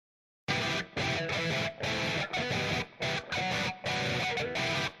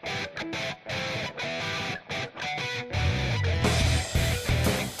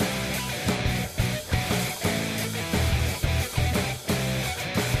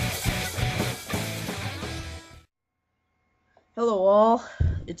Hello all,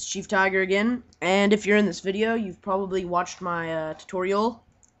 it's Chief Tiger again, and if you're in this video, you've probably watched my tutorial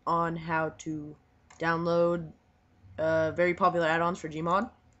on how to download very popular add-ons for Gmod,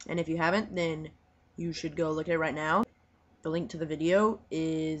 and if you haven't, then you should go look at it right now. The link to the video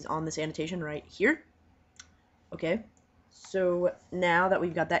is on this annotation right here. Okay, so now that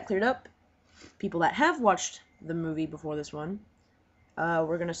we've got that cleared up, people that have watched the movie before this one,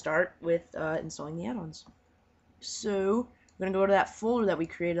 we're going to start with installing the add-ons. So we're going to go to that folder that we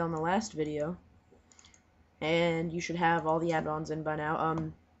created on the last video, and you should have all the add-ons in by now.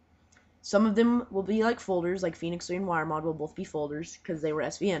 Some of them will be like folders, like Phoenix 3 and WireMod will both be folders because they were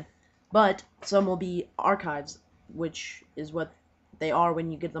SVN, but some will be archives, which is what they are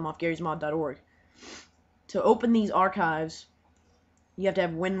when you get them off garysmod.org. To open these archives, you have to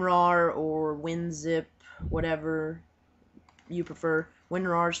have WinRAR or WinZip, whatever you prefer.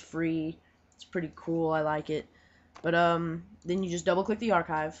 WinRAR's free. It's pretty cool. I like it. But then you just double click the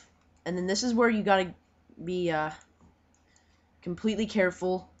archive, and then this is where you gotta be completely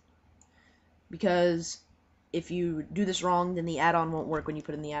careful, because if you do this wrong, then the add-on won't work when you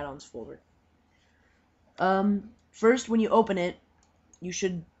put it in the add-ons folder. First, when you open it, you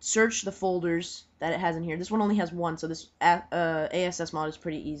should search the folders that it has in here. This one only has one, so this ASS mod is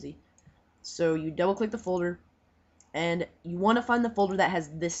pretty easy. So you double click the folder, and you want to find the folder that has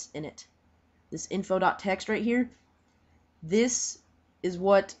this in it. This info.txt right here. This is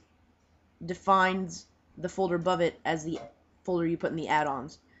what defines the folder above it as the folder you put in the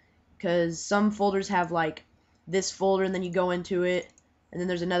add-ons. Because some folders have like this folder and then you go into it, and then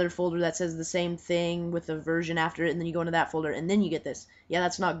there's another folder that says the same thing with a version after it, and then you go into that folder and then you get this. Yeah,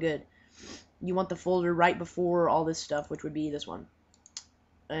 that's not good. You want the folder right before all this stuff, which would be this one.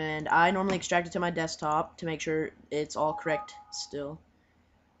 And I normally extract it to my desktop to make sure it's all correct still.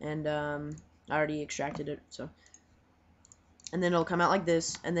 And I already extracted it, so. And then it'll come out like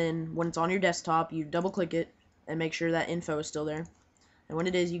this, and then when it's on your desktop, you double click it and make sure that info is still there. And when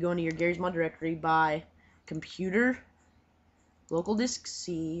it is, you go into your GarysMod directory by computer, local disk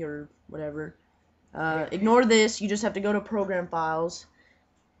C, or whatever. Ignore this, you just have to go to program files,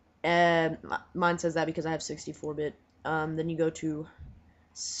 and mine says that because I have 64-bit. Then you go to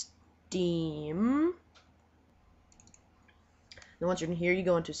Steam. Then once you're in here, you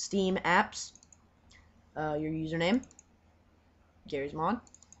go into Steam apps, your username, GarysMod,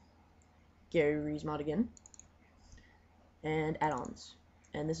 GarysMod again, and add-ons.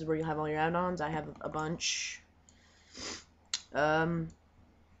 And this is where you'll have all your add-ons. I have a bunch. Then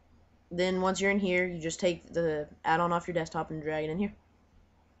once you're in here, you just take the add-on off your desktop and drag it in here,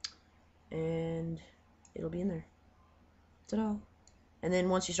 and it'll be in there. Ta-da! And then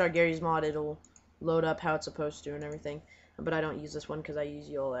once you start GarysMod, it'll load up how it's supposed to and everything. But I don't use this one because I use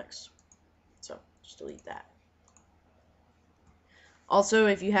ULX, so just delete that. Also,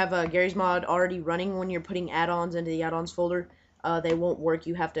 if you have GarysMod already running when you're putting add-ons into the add-ons folder, they won't work.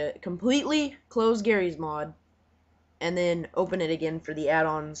 You have to completely close GarysMod and then open it again for the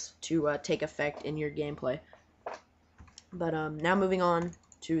add-ons to take effect in your gameplay. But now moving on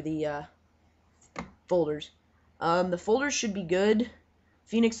to the folders. The folders should be good.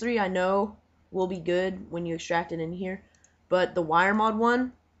 Phoenix 3, I know, will be good when you extract it in here. But the WireMod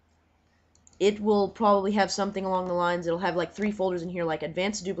one, it will probably have something along the lines, it'll have like 3 folders in here, like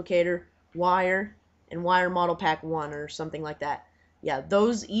Advanced Duplicator, Wire, and Wire Model Pack 1, or something like that. Yeah,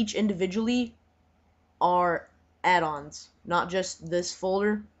 those each individually are add-ons, not just this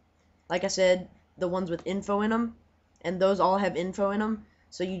folder. Like I said, the ones with info in them, and those all have info in them,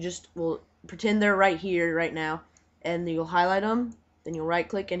 so you just will pretend they're right here, right now, and you'll highlight them, then you'll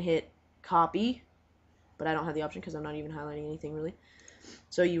right-click and hit Copy, but I don't have the option because I'm not even highlighting anything, really.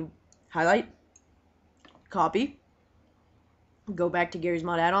 So you highlight, copy, go back to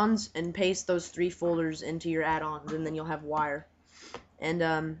GarysMod add-ons, and paste those 3 folders into your add-ons, and then you'll have Wire.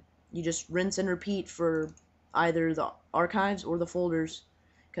 And you just rinse and repeat for either the archives or the folders,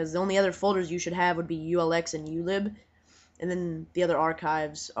 because the only other folders you should have would be ULX and ULib, and then the other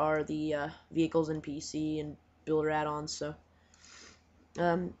archives are the vehicles and PC and builder add-ons. So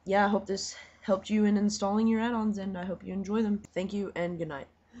yeah, I hope this helped you in installing your add-ons, and I hope you enjoy them. Thank you, and good night.